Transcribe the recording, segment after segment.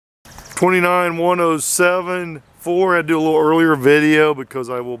29107.4. I do a little earlier video because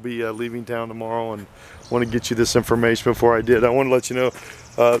I will be leaving town tomorrow and want to get you this information before I did. I want to let you know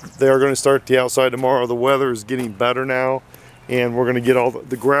they are going to start the outside tomorrow. The weather is getting better now, and we're going to get all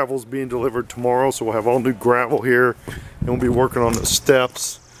the gravels being delivered tomorrow, so we'll have all new gravel here, and we'll be working on the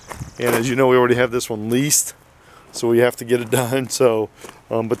steps. And as you know, we already have this one leased, so we have to get it done. So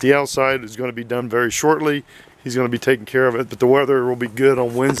but the outside is going to be done very shortly. He's going to be taking care of it, but the weather will be good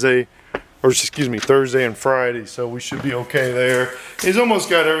on Wednesday, or excuse me, Thursday and Friday, so we should be okay there. He's almost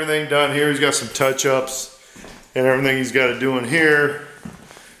got everything done here. He's got some touch-ups and everything he's got to do in here.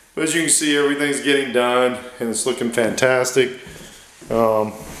 But as you can see, everything's getting done and it's looking fantastic.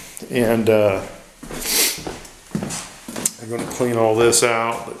 I'm going to clean all this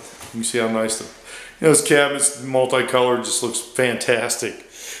out, but you can see how nice this cabinet's multicolored, just looks fantastic.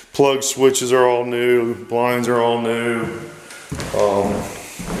 Plug switches are all new, blinds are all new,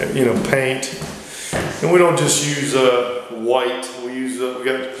 paint. And we don't just use white, we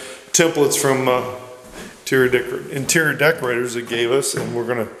got templates from interior decorators that gave us, and we're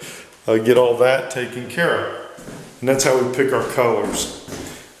gonna get all that taken care of. And that's how we pick our colors.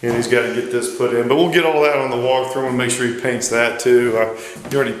 And he's got to get this put in, but we'll get all that on the walkthrough and make sure he paints that too.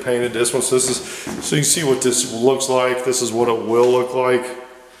 He already painted this one, so you can see what this looks like. This is what it will look like.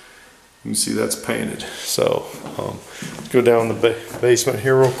 You can see that's painted. So let's go down the basement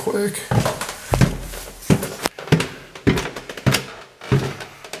here real quick.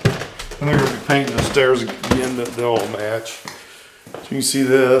 And they're going to be painting the stairs again, they all match. So you can see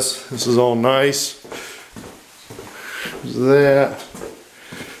this. This is all nice. There's that.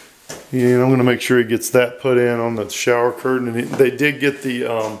 And I'm going to make sure he gets that put in on the shower curtain. And they did get the,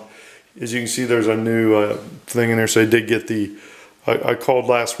 as you can see, there's a new thing in there. So they did get the, I called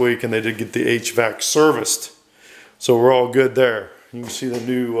last week and they did get the HVAC serviced. So we're all good there. You can see the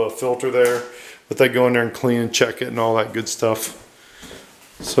new filter there. But they go in there and clean and check it and all that good stuff.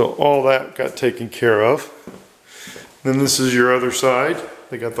 So all that got taken care of. Then this is your other side.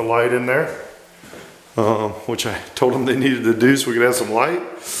 They got the light in there, which I told them they needed to do so we could have some light.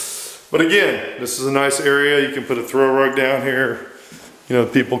 But again, this is a nice area. You can put a throw rug down here.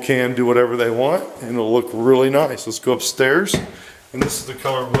 People can do whatever they want and it'll look really nice. Let's go upstairs. And this is the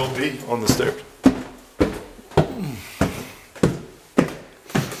color it will be on the stairs.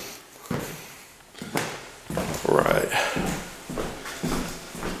 All right.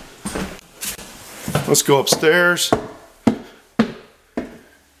 Let's go upstairs.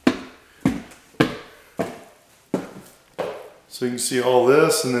 So you can see all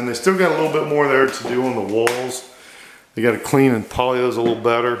this, and then they still got a little bit more there to do on the walls. They got to clean and poly those a little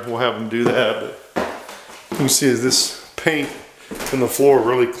better. We'll have them do that, but you can see this paint in the floor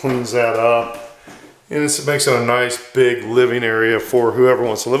really cleans that up. And it makes it a nice big living area for whoever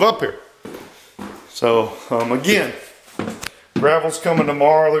wants to live up here. So again, gravel's coming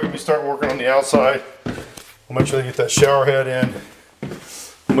tomorrow. They're going to be starting working on the outside. We'll make sure they get that shower head in.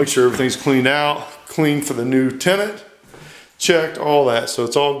 We'll make sure everything's cleaned out, clean for the new tenant, checked, all that. So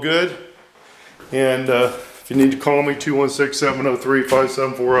it's all good. And if you need to call me,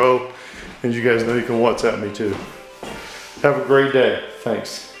 216-703-5740. And you guys know you can WhatsApp me too. Have a great day.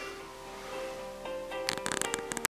 Thanks.